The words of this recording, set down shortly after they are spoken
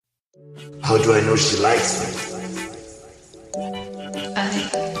How do I know she likes me?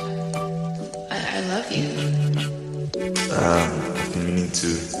 I love you. I've been meaning to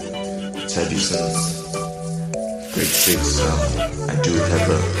tell you since grade 6. I do have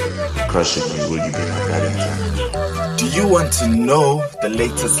a crush on you. Will you be my Valentine? Do you want to know the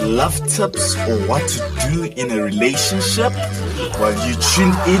latest love tips or what to do in a relationship? Well, you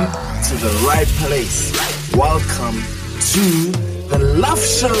tuned in to the right place. Welcome to the Love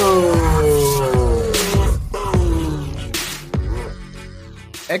Show.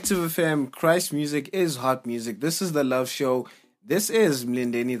 Active FM, Christ music is hot music. This is the Love Show. This is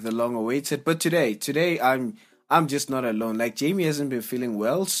Mlindeni, the long-awaited. But today I'm just not alone. Like, Jamie hasn't been feeling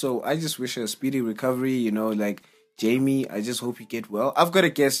well, so I just wish her a speedy recovery. You know, like, Jamie, I just hope you get well. I've got a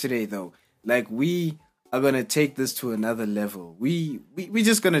guest today, though. Like, we are gonna take this to another level. We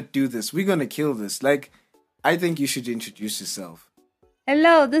just gonna do this. We're gonna kill this. Like, I think you should introduce yourself.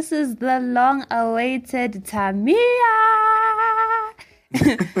 Hello, this is the long-awaited Tamia.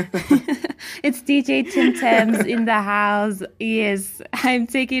 It's DJ Tim Tams in the house. Yes, I'm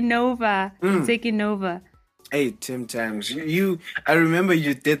taking over. Hey, Tim Tams, I remember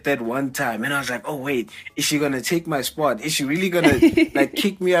you did that one time, and I was like, oh, wait, is she going to take my spot? Is she really going to, like,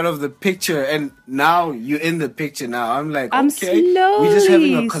 kick me out of the picture? And now you're in the picture now. I'm like, I'm okay, we're just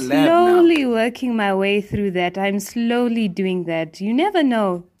having a collab slowly now. working my way through that. I'm slowly doing that. You never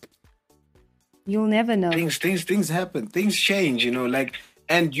know. You'll never know. Things happen. Things change, you know, like,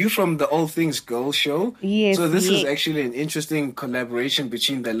 and you from the All Things Girls show. Yes. So this is actually an interesting collaboration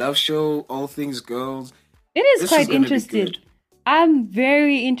between the Love Show, All Things Girls. It is quite interesting. I'm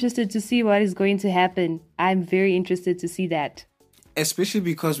very interested to see what is going to happen. I'm very interested to see that. Especially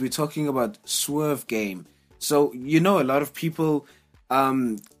because we're talking about Swerve Game. So, you know, a lot of people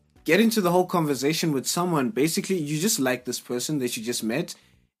get into the whole conversation with someone. Basically, you just like this person that you just met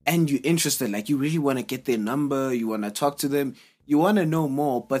and you're interested. Like, you really want to get their number. You want to talk to them. You want to know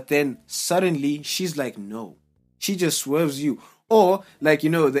more. But then suddenly she's like, no. She just swerves you. Or, like, you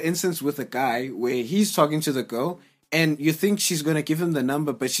know, the instance with a guy where he's talking to the girl and you think she's going to give him the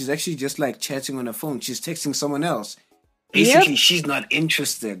number, but she's actually just, like, chatting on her phone. She's texting someone else. Basically, She's not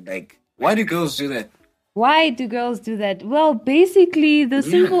interested. Like, why do girls do that? Why do girls do that? Well, basically, the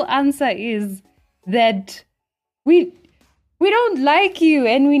simple answer is that we don't like you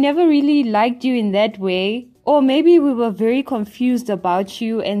and we never really liked you in that way. Or maybe we were very confused about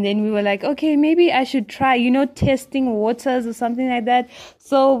you and then we were like, okay, maybe I should try, testing waters or something like that.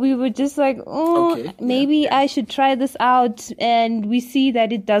 So we were just like, maybe I should try this out, and we see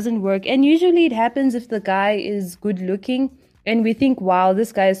that it doesn't work. And usually it happens if the guy is good looking and we think, wow,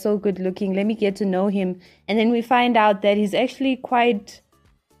 this guy is so good looking. Let me get to know him. And then we find out that he's actually quite...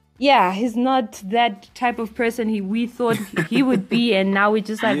 Yeah, he's not that type of person we thought he would be. And now we're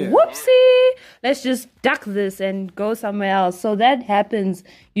just like, whoopsie, let's just duck this and go somewhere else. So that happens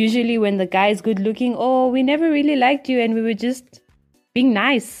usually when the guy is good looking. Oh, we never really liked you and we were just being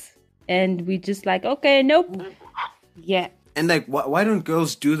nice. And we just like, okay, nope. Yeah. And like, why don't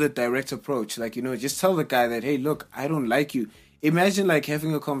girls do the direct approach? Like, just tell the guy that, hey, look, I don't like you. Imagine like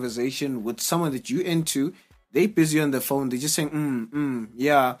having a conversation with someone that you're into. They busy on the phone. They're just saying,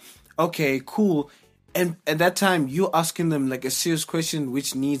 yeah, okay, cool. And at that time, you're asking them like a serious question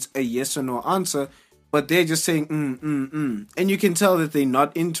which needs a yes or no answer, but they're just saying, And you can tell that they're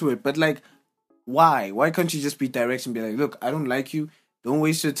not into it. But like, why? Why can't you just be direct and be like, look, I don't like you. Don't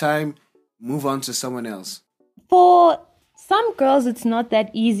waste your time. Move on to someone else. For some girls, it's not that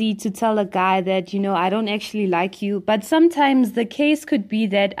easy to tell a guy that, I don't actually like you. But sometimes the case could be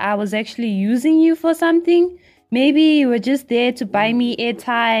that I was actually using you for something. Maybe you were just there to buy me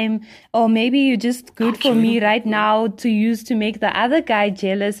airtime, or maybe you're just good for me right now to use to make the other guy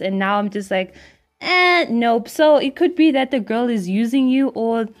jealous. And now I'm just like, nope. So it could be that the girl is using you,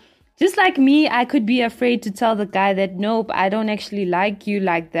 or just like me, I could be afraid to tell the guy that, nope, I don't actually like you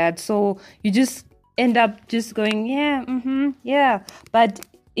like that. So you just end up just going, yeah. But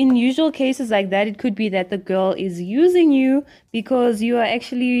in usual cases like that, it could be that the girl is using you because you are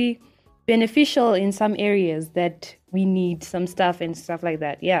actually beneficial in some areas that we need some stuff and stuff like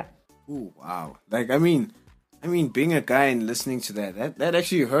that. Yeah. Ooh, wow. Like, I mean, being a guy and listening to that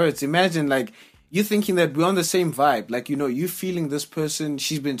actually hurts. Imagine like you thinking that we're on the same vibe. Like, you feeling this person,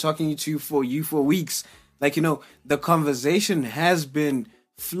 she's been talking to you for weeks. Like, the conversation has been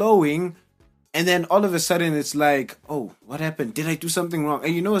flowing. And then all of a sudden it's like, oh, what happened? Did I do something wrong?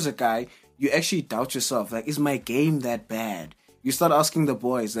 And as a guy, you actually doubt yourself. Like, is my game that bad? You start asking the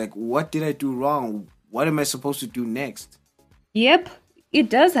boys, like, what did I do wrong? What am I supposed to do next? Yep,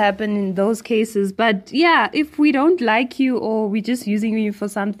 it does happen in those cases. But yeah, if we don't like you or we're just using you for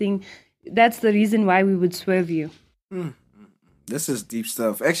something, that's the reason why we would swerve you. This is deep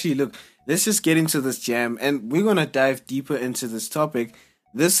stuff. Actually, look, let's just get into this jam, and we're gonna dive deeper into this topic.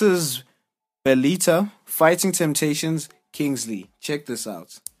 This is Belita, Fighting Temptations, Kingsley. Check this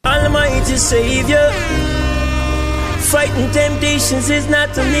out. Almighty Savior, fighting temptations is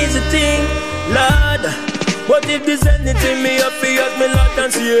not an easy thing, Lord. What if there's anything me up here as me Lord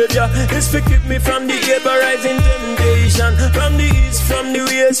and Savior? It's to keep me from the ever-rising temptation. From the east, from the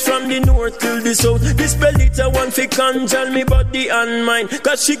west, from the north till the south. This Belita one fi control me body and mind.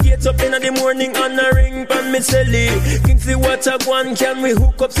 Cause she gets up in the morning and a ring pan me celly. Kingsley water one can we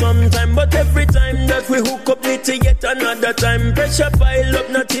hook up sometime. But every time that we hook up need to get another time. Pressure pile up,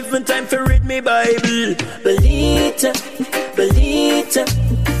 not even time for read me Bible. Belita, Belita,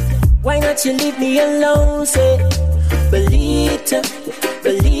 why not you leave me alone, say Belita,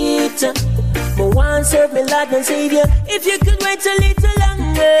 Belita, but one serve me Lord and Savior. If you could wait a little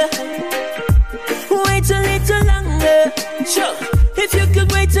longer, wait a little longer, sure. If you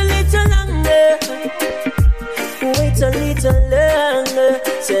could wait a little longer, wait a little longer,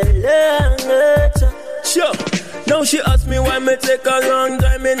 say longer, sure. Now she ask me why me take a long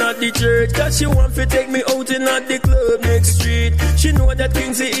time in at the church. Cause she want to take me out in at the club next street. She know that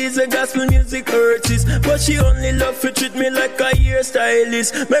Kingsley is a gospel music artist, but she only love to treat me like a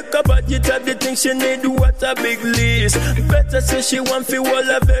hairstylist. Make a budget of the things she need, what a big list. Better say she want to hold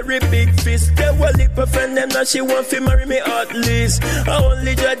a very big fist. They will leap a friend them that she want to marry me at least. I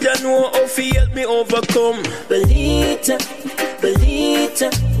only judge I know how to help me overcome. Belita, Belita,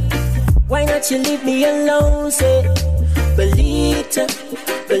 why not you leave me alone, say Belita,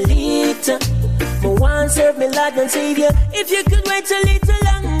 Belita, but one serve me Lord and Savior. If you could wait a little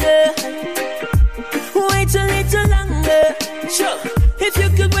longer, wait a little longer, sure. If you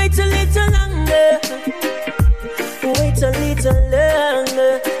could wait a little longer, wait a little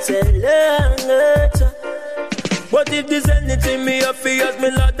longer, say longer. But if there's anything me up for as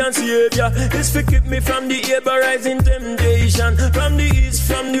me Lord and Savior, it's to keep me from the ever-rising temptation. From the east,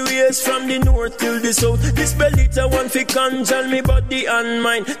 from the west, from the north till the south. This Belita one fi control me body and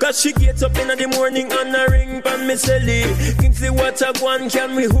mind. Cause she gets up in the morning and a ring pan me celly. Kingsley water one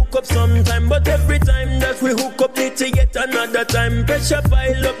can we hook up sometime. But every time that we hook up need to get another time. Pressure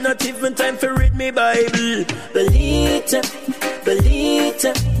pile up, not even time for read me Bible. Belita,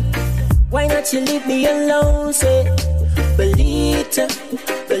 Belita, why not you leave me alone, say Belita,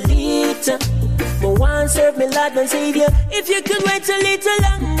 Belita, but one serve me Lord and Savior. If you could wait a little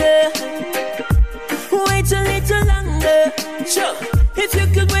longer, wait a little longer, sure. If you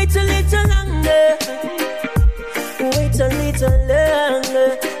could wait a little longer, wait a little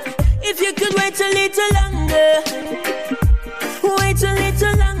longer. If you could wait a little longer, wait a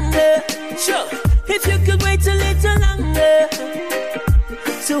little longer, sure. If you could wait a little longer,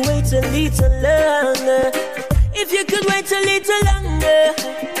 so wait a little longer. If you could wait a little longer,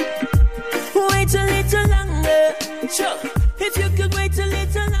 wait a little longer, sure. If you could wait a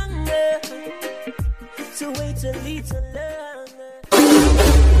little longer, so wait a little longer.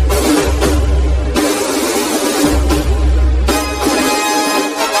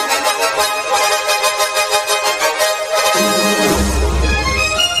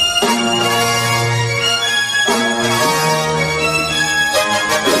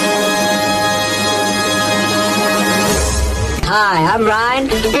 Hi, I'm Ryan.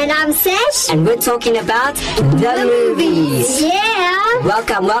 And I'm Sesh. And we're talking about the movies. Yeah.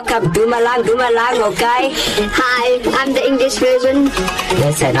 Welcome. Dumalang, okay? Hi, I'm the English version.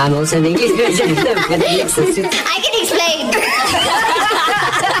 Listen, I'm also the English version. I can explain.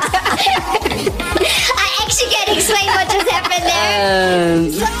 I actually can explain what just happened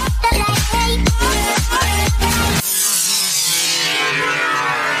there.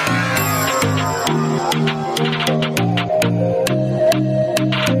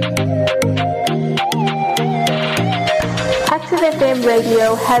 FM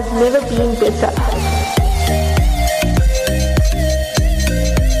radio has never been better.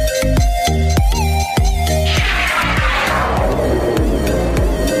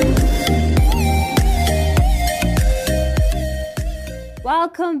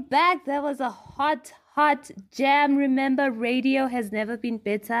 Welcome back. That was a hot jam. Remember, radio has never been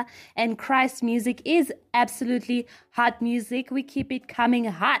better, and Christ music is absolutely hot music. We keep it coming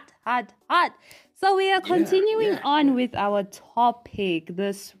hot. So we are continuing on with our topic,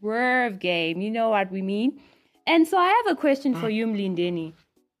 the Swerve Game. You know what we mean. And so I have a question for you, Mlindeni.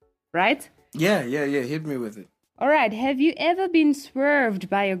 Right? Yeah. Hit me with it. All right. Have you ever been swerved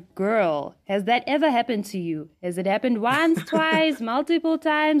by a girl? Has that ever happened to you? Has it happened once, twice, multiple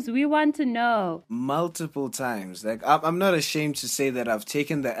times? We want to know. Multiple times. Like, I'm not ashamed to say that I've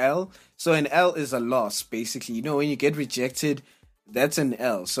taken the L. So an L is a loss, basically. You know, when you get rejected, that's an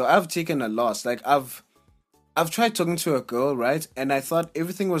L. So I've taken a loss. Like, I've tried talking to a girl, right? And I thought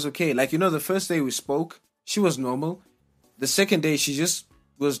everything was okay. Like, you know, the first day we spoke, she was normal. The second day, she just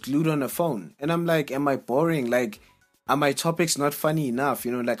was glued on her phone. And I'm like, am I boring? Like, are my topics not funny enough?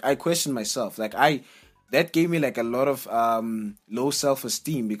 You know, like, I question myself. Like, that gave me like a lot of low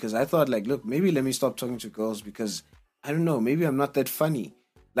self-esteem, because I thought, like, look, maybe let me stop talking to girls, because I don't know, maybe I'm not that funny.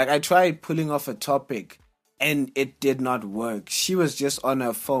 Like, I tried pulling off a topic and it did not work. She was just on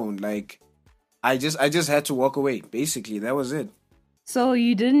her phone. Like, I just had to walk away. Basically, that was it. So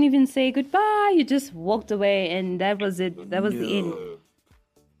you didn't even say goodbye. You just walked away, and that was it. That was the end.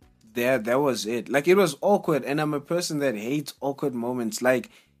 That was it. Like, it was awkward, and I'm a person that hates awkward moments. Like,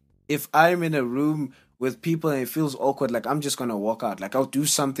 if I'm in a room with people and it feels awkward, like, I'm just gonna walk out. Like, I'll do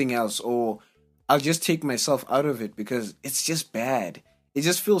something else, or I'll just take myself out of it, because it's just bad. It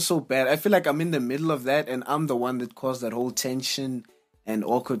just feels so bad. I feel like I'm in the middle of that, and I'm the one that caused that whole tension and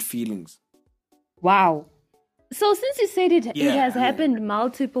awkward feelings. Wow. So since you said it has happened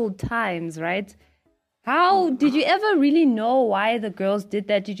multiple times, right? How did you ever really know why the girls did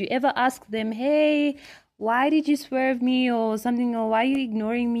that? Did you ever ask them, hey, why did you swerve me, or something, or why are you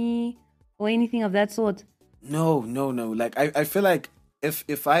ignoring me, or anything of that sort? No. Like, I feel like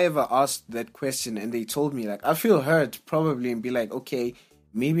if I ever asked that question and they told me, like, I feel hurt probably, and be like, okay,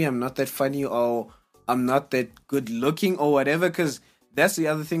 maybe I'm not that funny, or I'm not that good looking, or whatever, because that's the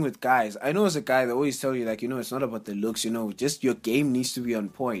other thing with guys. I know as a guy, they always tell you, like, you know, it's not about the looks, you know, just your game needs to be on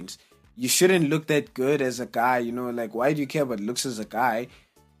point. You shouldn't look that good as a guy, you know, like, why do you care about looks as a guy?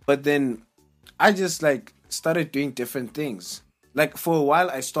 But then I just, like, started doing different things. Like, for a while,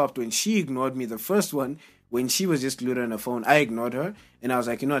 I stopped. When she ignored me, the first one, when she was just glued on her phone, I ignored her. And I was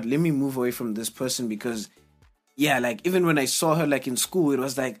like, you know what, let me move away from this person, because, yeah, like, even when I saw her, like, in school, it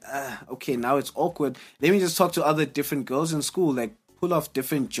was like, okay, now it's awkward. Let me just talk to other different girls in school, like, pull off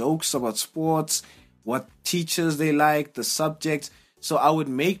different jokes about sports, what teachers they like, the subjects. So I would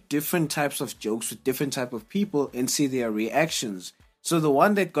make different types of jokes with different type of people and see their reactions. So the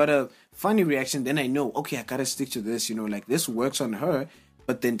one that got a funny reaction, then I know, okay, I gotta stick to this, you know, like, this works on her,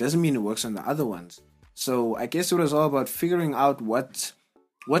 but then doesn't mean it works on the other ones. So I guess it was all about figuring out what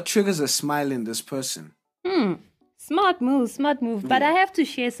triggers a smile in this person. Smart move. But I have to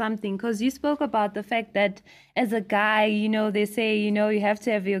share something, because you spoke about the fact that as a guy, you know, they say, you know, you have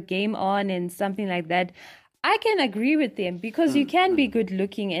to have your game on and something like that. I can agree with them, because you can be good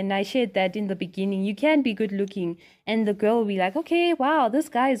looking, and I shared that in the beginning. You can be good looking, and the girl will be like, okay, wow, this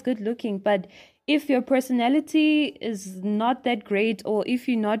guy is good looking. But if your personality is not that great, or if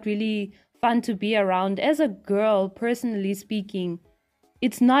you're not really fun to be around, as a girl, personally speaking,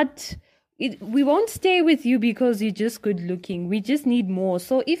 we won't stay with you because you're just good looking. We just need more.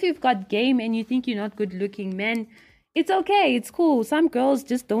 So if you've got game and you think you're not good looking, man, it's okay. It's cool. Some girls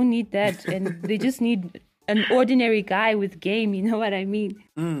just don't need that, and they just need an ordinary guy with game. You know what I mean?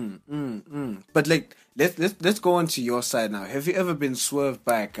 But like, let's go on to your side now. Have you ever been swerved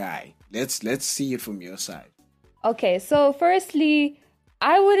by a guy? Let's see it from your side. Okay, so firstly,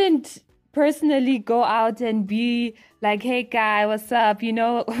 I wouldn't personally go out and be like, hey guy, what's up? You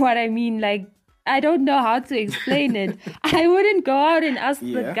know what I mean? Like, I don't know how to explain it. I wouldn't go out and ask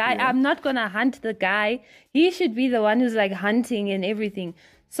the guy. Yeah. I'm not gonna hunt the guy. He should be the one who's like hunting and everything.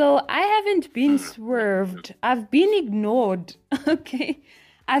 So I haven't been swerved. I've been ignored. Okay.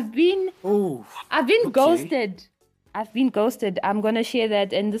 I've been ghosted. I've been ghosted. I'm gonna share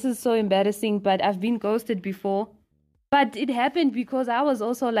that, and this is so embarrassing, but I've been ghosted before. But it happened because I was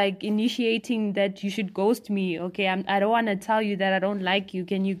also like initiating that you should ghost me. Okay, I don't want to tell you that I don't like you.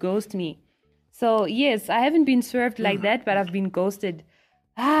 Can you ghost me? So yes, I haven't been swerved like that, but I've been ghosted.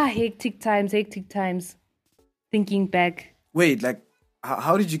 Hectic times. Thinking back. Wait, like,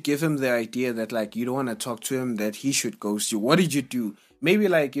 how did you give him the idea that, like, you don't want to talk to him, that he should ghost you? What did you do? Maybe,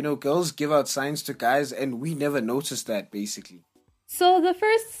 like, you know, girls give out signs to guys and we never noticed that, basically. So the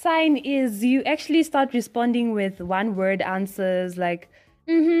first sign is you actually start responding with one-word answers like,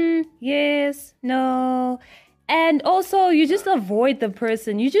 yes, no. And also you just avoid the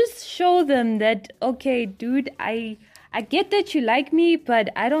person. You just show them that, okay, dude, I get that you like me, but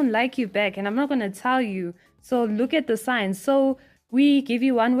I don't like you back, and I'm not going to tell you. So look at the signs. So we give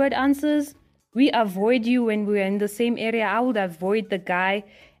you one-word answers. We avoid you when we're in the same area. I would avoid the guy.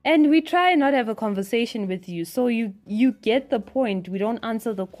 And we try not have a conversation with you. So you get the point. We don't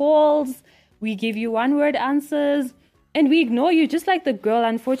answer the calls. we give you one-word answers, and we ignore you, just like the girl.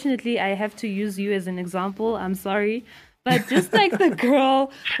 Unfortunately, I have to use you as an example. I'm sorry. But just like the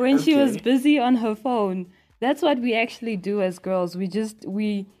girl when she was busy on her phone, that's what we actually do as girls. We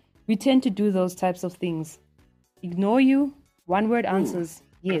tend to do those types of things. Ignore you, one-word answers.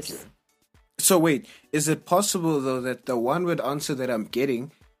 Yes. Okay. So wait, is it possible though that the one-word answer that I'm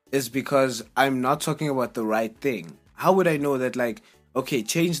getting is because I'm not talking about the right thing? How would I know that, like, okay,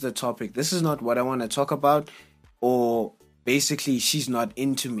 change the topic, this is not what I want to talk about, or basically she's not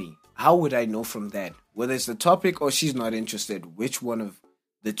into me? How would I know from that whether it's the topic or she's not interested? Which one of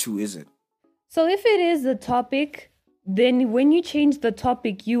the two is it? So if it is the topic, then when you change the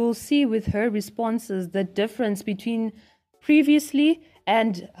topic, you will see with her responses the difference between previously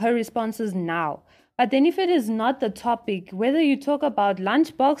and her responses now. But then if it is not the topic, whether you talk about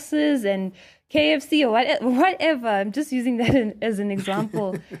lunch boxes and KFC or whatever, I'm just using that as an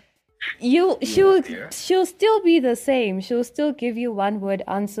example, she'll still be the same. She'll still give you one-word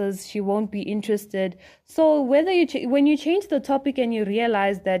answers. She won't be interested. So whether when you change the topic and you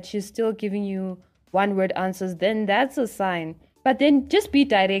realize that she's still giving you one-word answers, then that's a sign. But then just be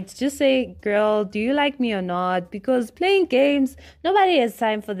direct. Just say, girl, do you like me or not? Because playing games, nobody has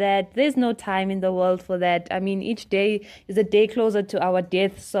time for that. There's no time in the world for that. I mean, each day is a day closer to our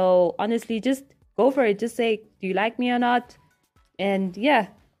death. So honestly, just go for it. Just say, do you like me or not? And yeah,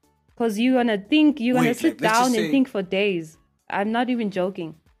 because you're going to sit down and think for days. I'm not even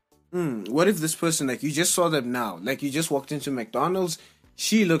joking. What if this person, like, you just saw them now? Like, you just walked into McDonald's.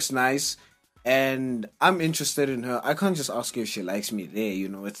 She looks nice. And I'm interested in her. I can't just ask her if she likes me there, you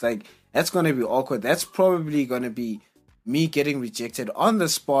know. It's like, that's going to be awkward. That's probably going to be me getting rejected on the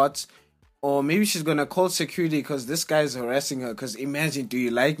spot. Or maybe she's going to call security because this guy's harassing her. Because imagine, do you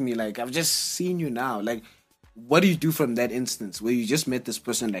like me? Like, I've just seen you now. Like, what do you do from that instance where you just met this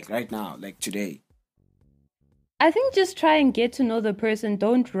person, like, right now, like today? I think just try and get to know the person.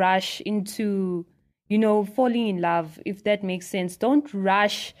 Don't rush into, falling in love, if that makes sense. Don't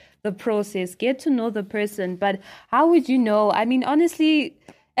rush the process. Get to know the person. But how would you know? I mean, honestly,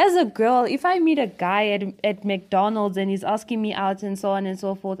 as a girl, if I meet a guy at McDonald's and he's asking me out and so on and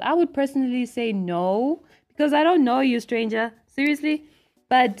so forth, I would personally say no, because I don't know you, stranger. Seriously.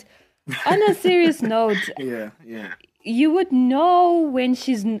 But on a serious note, you would know when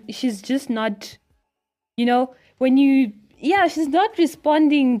she's just not, she's not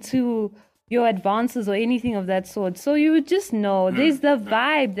responding to your advances or anything of that sort. So you would just know. There's the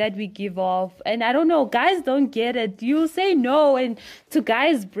vibe that we give off. And I don't know, guys don't get it. You'll say no, and to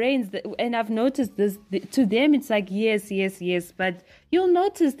guys' brains, and I've noticed this, to them it's like yes, yes, yes. But you'll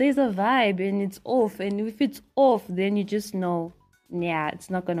notice there's a vibe and it's off. And if it's off, then you just know, it's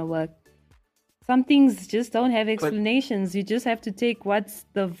not going to work. Some things just don't have explanations. You just have to take what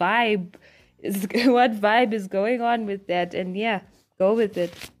vibe is going on with that, and go with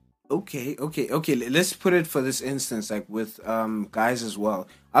it. Okay. Let's put it for this instance, like with guys as well.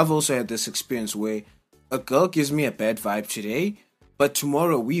 I've also had this experience where a girl gives me a bad vibe today, but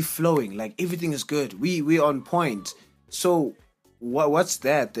tomorrow we flowing, like everything is good. We on point. So what's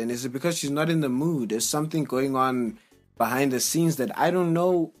that then? Is it because she's not in the mood? There's something going on behind the scenes that I don't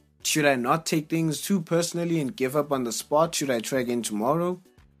know. Should I not take things too personally and give up on the spot? Should I try again tomorrow?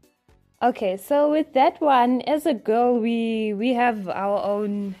 Okay, so with that one, as a girl, we have our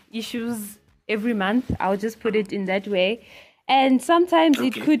own issues every month. I'll just put it in that way. And sometimes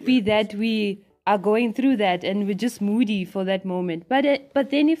it could be that we are going through that and we're just moody for that moment. But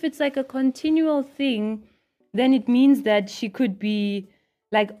then if it's like a continual thing, then it means that she could be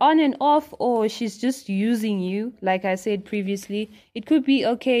like on and off, or she's just using you. Like I said previously, it could be,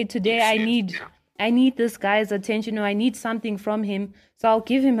 okay, today I need this guy's attention, or I need something from him, so I'll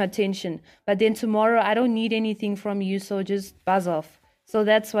give him attention. But then tomorrow I don't need anything from you, so just buzz off. So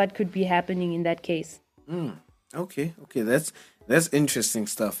that's what could be happening in that case. Okay, that's interesting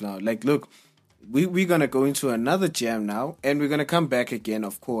stuff. Now, like, look, we're gonna go into another jam now, and we're gonna come back again,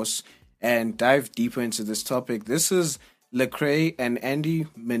 of course, and dive deeper into this topic. This is Lecrae and Andy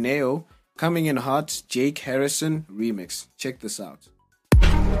Mineo coming in hot, Jake Harrison remix. Check this out.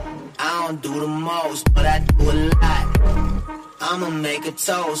 I don't do the most, but I do a lot. I'ma make a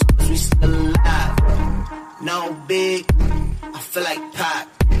toast, cause we still alive. No big, I feel like Pac.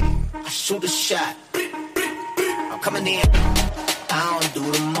 I shoot a shot, I'm coming in. I don't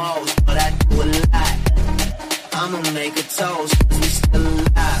do the most, but I do a lot. I'ma make a toast, cause we still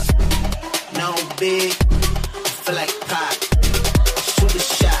alive. No big, I feel like Pac. I shoot a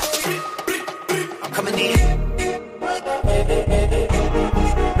shot, I'm coming in.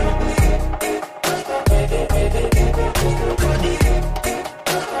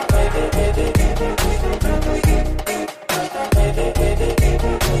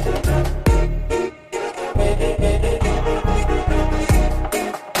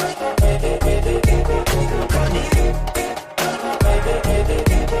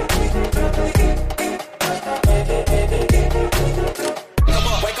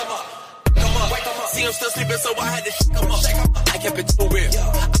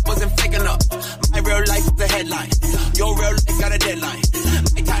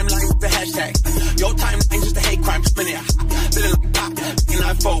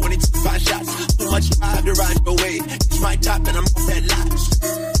 about to ride your way. It's my top and I'm off that lot.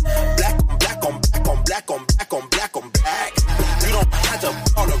 Black on black on black on black on black on black on black. You don't have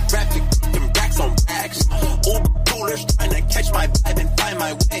to call a rap to get them racks on racks. Uber coolers trying to catch my vibe and find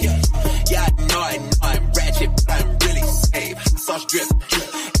my way. Yeah, I know I'm ratchet, but I'm really safe. Sauce drip.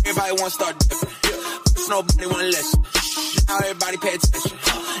 Everybody wanna start dipping. First nobody wanna listen. Now everybody pay attention.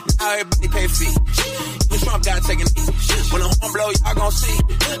 Now everybody pay fee. You Trump gotta take a knee. When the horn blow, y'all gon' see.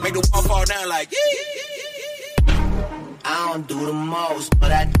 Make the wall fall down like I don't do the most,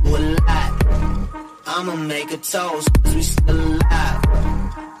 but I do a lot. I'ma make a toast, cause we still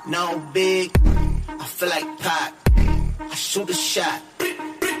alive. No big, I feel like Pac. I shoot a shot.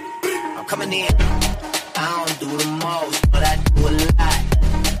 I'm coming in. I don't do the most, but I do a lot.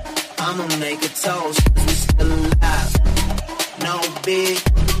 I'ma make a toast, cause we still alive. No big,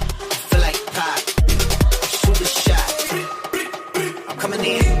 I feel like Pac. I shoot a shot. I'm coming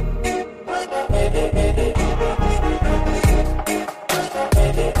in.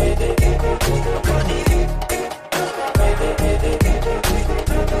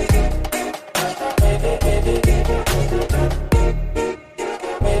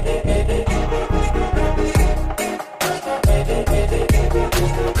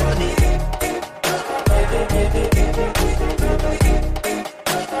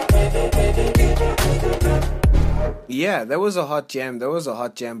 Yeah, that was a hot jam.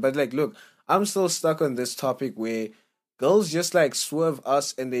 But like, look, I'm still stuck on this topic where girls just like swerve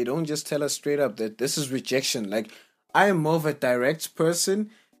us and they don't just tell us straight up that this is rejection. Like, I am more of a direct person,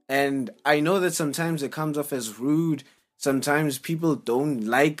 and I know that sometimes it comes off as rude. Sometimes people don't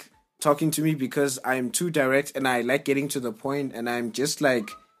like talking to me because I'm too direct and I like getting to the point and I'm just like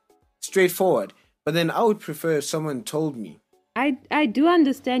straightforward. But then I would prefer if someone told me. I do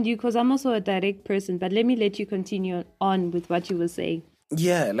understand you because I'm also a direct person, but let me let you continue on with what you were saying.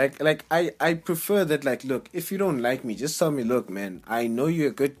 Yeah, like I prefer that, like, look, if you don't like me, just tell me, look, man, I know you're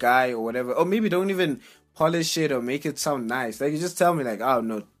a good guy or whatever. Or maybe don't even polish it or make it sound nice. Like, you just tell me, like, oh,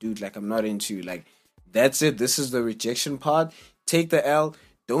 no, dude, like, I'm not into you. Like, that's it. This is the rejection part. Take the L.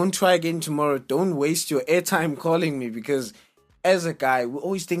 Don't try again tomorrow. Don't waste your airtime calling me, because as a guy, we're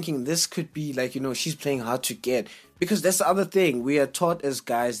always thinking this could be like, you know, she's playing hard to get. Because that's the other thing. We are taught as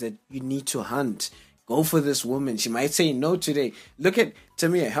guys that you need to hunt. Go for this woman. She might say no today. Look at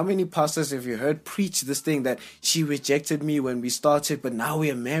Tamia. How many pastors have you heard preach this thing that she rejected me when we started, but now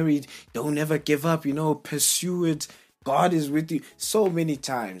we are married. Don't ever give up, you know, pursue it. God is with you. So many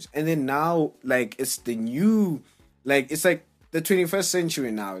times. And then now, like, it's the new, like, it's like the 21st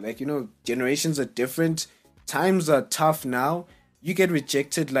century now. Like, you know, generations are different. Times are tough now. You get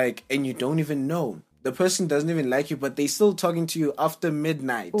rejected, like, and you don't even know. The person doesn't even like you, but they still talking to you after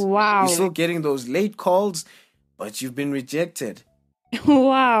midnight. Wow. You're still getting those late calls, but you've been rejected.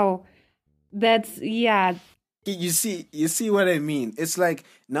 Wow. That's, yeah. You see what I mean? It's like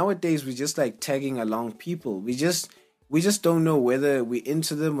nowadays we're just like tagging along people. We just don't know whether we're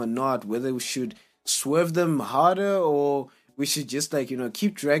into them or not, whether we should swerve them harder or we should just, like, you know,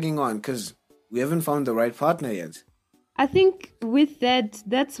 keep dragging on because we haven't found the right partner yet. I think with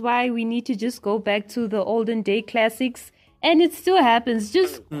that's why we need to just go back to the olden day classics. And it still happens.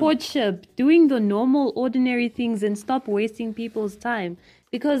 Just courtship, doing the normal, ordinary things and stop wasting people's time.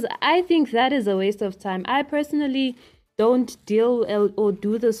 Because I think that is a waste of time. I personally don't deal or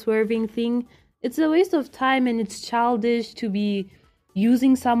do the swerving thing. It's a waste of time and it's childish to be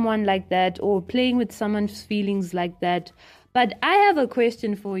using someone like that or playing with someone's feelings like that. But I have a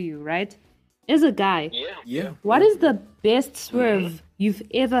question for you, right? As a guy, what is the best swerve you've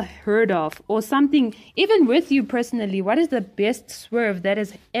ever heard of? Or something, even with you personally, what is the best swerve that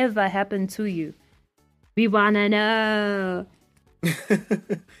has ever happened to you? We wanna know.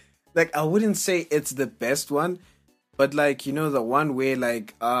 Like, I wouldn't say it's the best one, but, like, you know, the one where,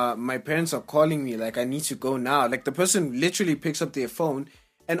 like, my parents are calling me, like, I need to go now. Like, the person literally picks up their phone,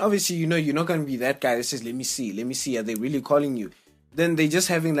 and obviously, you know, you're not going to be that guy that says, let me see, are they really calling you? Then they just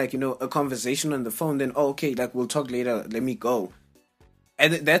having, like, you know, a conversation on the phone. Then, oh, okay, like, we'll talk later. Let me go.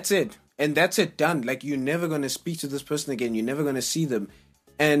 And that's it. And that's it, done. Like, you're never going to speak to this person again. You're never going to see them.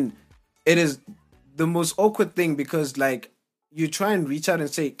 And it is the most awkward thing because, like, you try and reach out and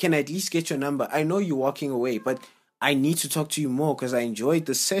say, can I at least get your number? I know you're walking away, but I need to talk to you more because I enjoyed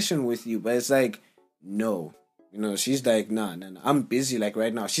the session with you. But it's like, no. You know, she's like, nah, I'm busy, like,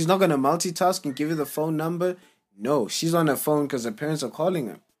 right now. She's not going to multitask and give you the phone number. No, she's on her phone because her parents are calling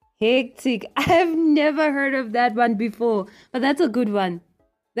her. Hectic. I've never heard of that one before, but that's a good one.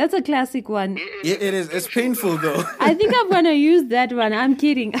 That's a classic one. Yeah, it is. It's painful, though. I think I'm going to use that one. I'm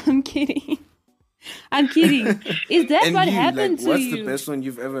kidding. Is that and what you, happened like, to what's you? the best one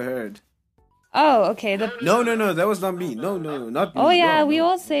you've ever heard? Oh, okay. No, that was not me. No, not me. Oh yeah, No, we no.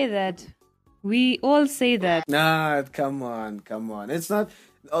 all say that. We all say that. Nah, come on. It's not.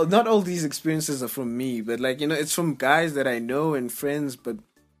 Oh, not all these experiences are from me, but like it's from guys that I know and friends. But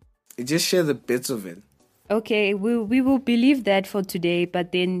I just share the bits of it. Okay, we will believe that for today,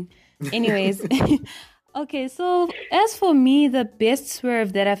 but then, anyways. Okay, so as for me, the best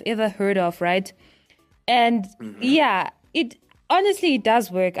swerve that I've ever heard of, right? And yeah, it honestly it does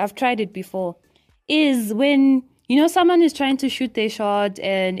work. I've tried it before. Is when someone is trying to shoot their shot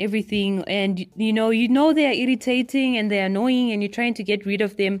and everything, and they're irritating and they're annoying, and you're trying to get rid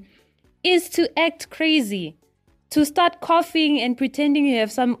of them. Is to act crazy, to start coughing and pretending you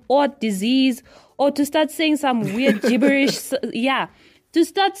have some odd disease, or to start saying some weird gibberish. Yeah, to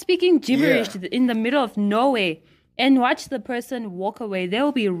start speaking gibberish in the middle of nowhere and watch the person walk away.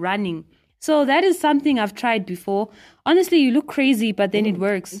 They'll be running. So that is something I've tried before. Honestly, you look crazy, but then it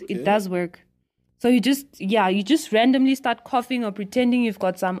works. Okay. It does work. So you just randomly start coughing or pretending you've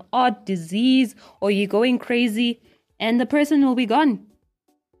got some odd disease or you're going crazy, and the person will be gone.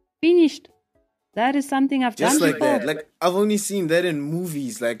 Finished. That is something I've done like before. That. Like I've only seen that in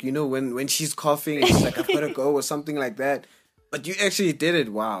movies. Like when she's coughing and she's like, I've got to go or something like that. But you actually did it.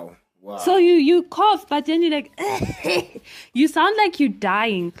 Wow. So you cough, but then you're like, you sound like you're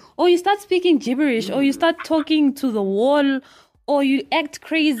dying, or you start speaking gibberish, or you start talking to the wall, or you act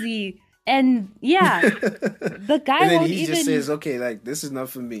crazy, and the guy and then won't he even. just says, "Okay, like this is not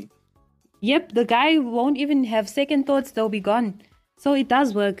for me." Yep, the guy won't even have second thoughts; they'll be gone. So it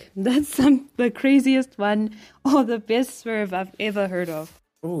does work. That's the craziest one or the best swerve I've ever heard of.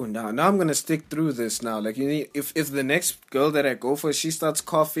 Oh, now I'm gonna stick through this now. Like if the next girl that I go for, she starts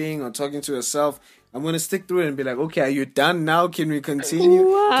coughing or talking to herself, I'm gonna stick through it and be like, okay, are you done now? Can we continue?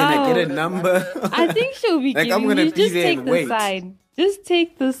 Wow. Can I get a number? I think she'll be like giving I'm gonna you. be Just there take and the wait. sign. Just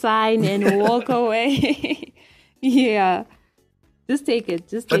take the sign and walk away. Yeah, just take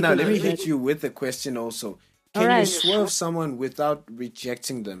it. But now let me hit you with a question also. Can you swerve someone without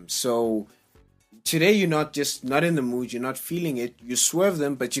rejecting them? So today you're not in the mood, you're not feeling it, you swerve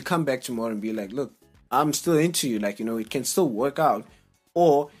them, but you come back tomorrow and be like, look, I'm still into you, like, it can still work out.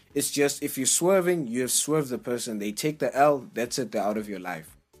 Or it's just, if you're swerving, you have swerved the person, they take the L, that's it, they're out of your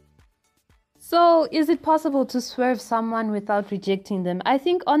life. So is it possible to swerve someone without rejecting them? I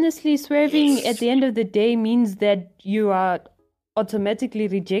think honestly swerving at the end of the day means that you are automatically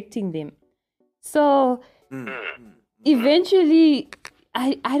rejecting them. So eventually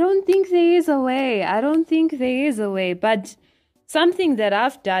I don't think there is a way. But something that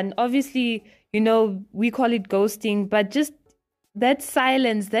I've done, obviously, we call it ghosting, but just that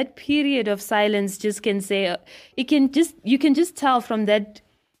silence, that period of silence just can say, you can just tell from that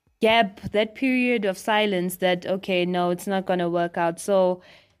gap, that period of silence that, okay, no, it's not going to work out. So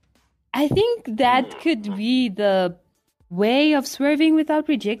I think that could be the way of swerving without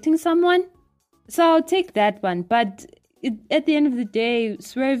rejecting someone. So I'll take that one. But at the end of the day,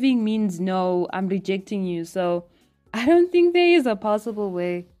 swerving means no, I'm rejecting you. So I don't think there is a possible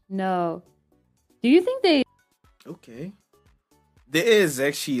way. No. Do you think there is? Okay. There is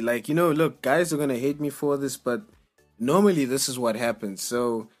actually, like, look, guys are going to hate me for this, but normally this is what happens.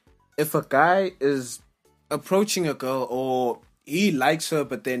 So if a guy is approaching a girl or he likes her,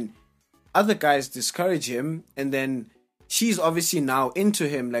 but then other guys discourage him, and then she's obviously now into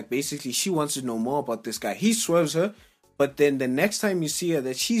him, like basically she wants to know more about this guy. He swerves her, but then the next time you see her,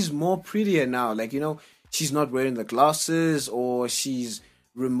 that she's more prettier now. Like, she's not wearing the glasses, or she's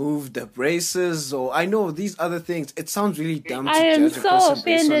removed the braces, or I know these other things. It sounds really dumb to I am judge a so person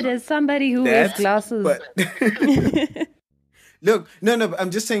offended as somebody who wears glasses. But look, no, but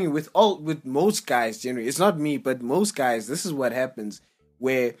I'm just saying with most guys, generally, it's not me, but most guys, this is what happens,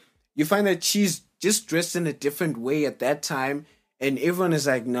 where you find that she's just dressed in a different way at that time, and everyone is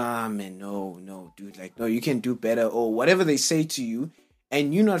like, nah, man, no, dude, like, no, you can do better, or whatever they say to you,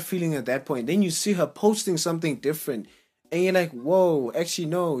 and you're not feeling at that point. Then you see her posting something different, and you're like, whoa, actually,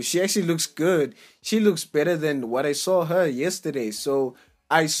 no, she actually looks good. She looks better than what I saw her yesterday. So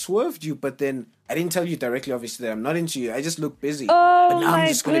I swerved you, but then I didn't tell you directly, obviously, that I'm not into you. I just look busy. Oh, but now I'm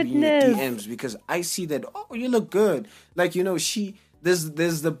just going to be in your goodness. DMs because I see that, oh, you look good. Like,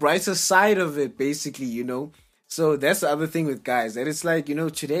 there's the brighter side of it, basically, So that's the other thing with guys. That it's like,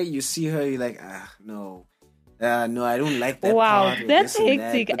 today you see her, you're like, no, I don't like that Wow, part. that's this and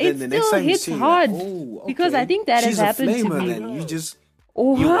hectic. that. But then It the next still time you hits see her, hard, like, oh, okay. because I think that has She's a happened to flamer me. Then.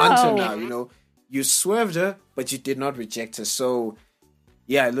 Wow. You want her now, You swerved her, but you did not reject her. So,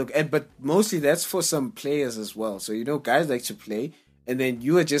 yeah, look, but mostly that's for some players as well. So, guys like to play, and then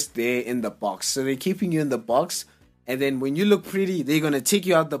you are just there in the box. So they're keeping you in the box, And then when you look pretty, they're going to take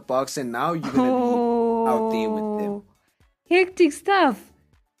you out the box, and now you're going to be out there with them. Hectic stuff.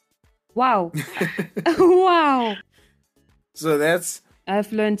 Wow. Wow. So that's...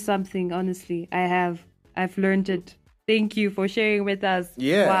 I've learned something, honestly. I've learned it. Thank you for sharing with us.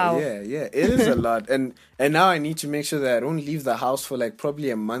 Yeah, wow. yeah. It is a lot. And now I need to make sure that I don't leave the house for like probably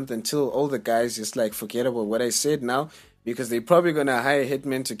a month until all the guys just like forget about what I said now, because they're probably going to hire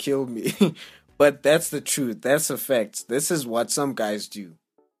hitmen to kill me. But that's the truth. That's a fact. This is what some guys do.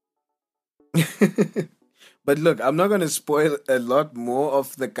 But look, I'm not going to spoil a lot more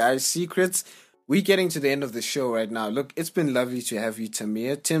of the guys' secrets. We're getting to the end of the show right now. Look, it's been lovely to have you,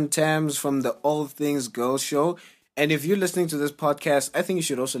 Tamir. Tim Tams from the All Things Girl show. And if you're listening to this podcast, I think you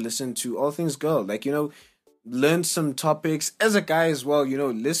should also listen to All Things Girl. Like, learn some topics. As a guy as well,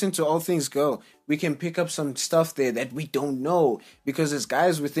 listen to All Things Girl. We can pick up some stuff there that we don't know. Because as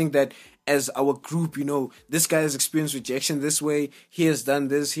guys, we think that as our group, this guy has experienced rejection this way. He has done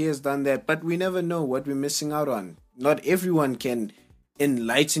this, he has done that. But we never know what we're missing out on. Not everyone can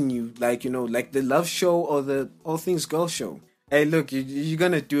enlighten you like the Love Show or the All Things Girl show. Hey, look, you're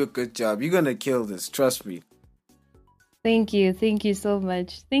going to do a good job. You're going to kill this. Trust me. Thank you so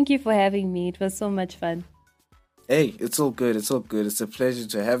much. Thank you for having me. It was so much fun. Hey, it's all good. It's a pleasure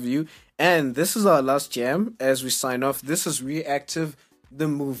to have you. And this is our last jam as we sign off. This is Reactive, the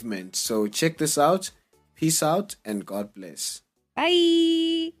movement. So check this out. Peace out and God bless.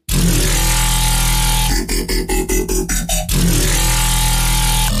 Bye.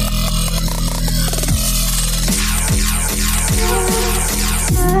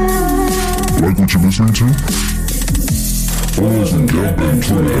 Like what you're listening to? Follow us on Yelp and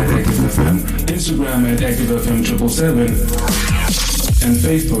Twitter at ActiveFM, Instagram at ActiveFM777, and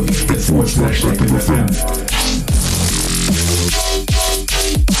Facebook at /ActiveFM.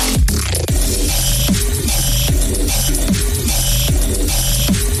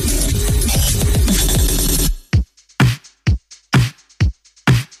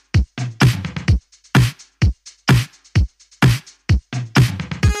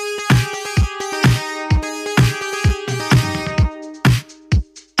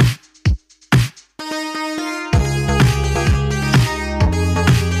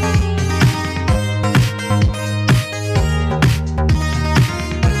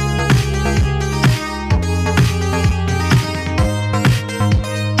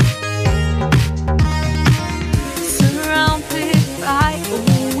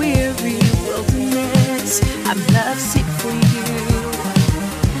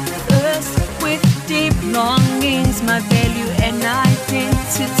 My value and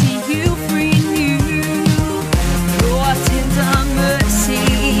identity you renew. Your tender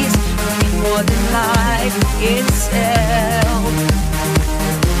mercies, more than life itself.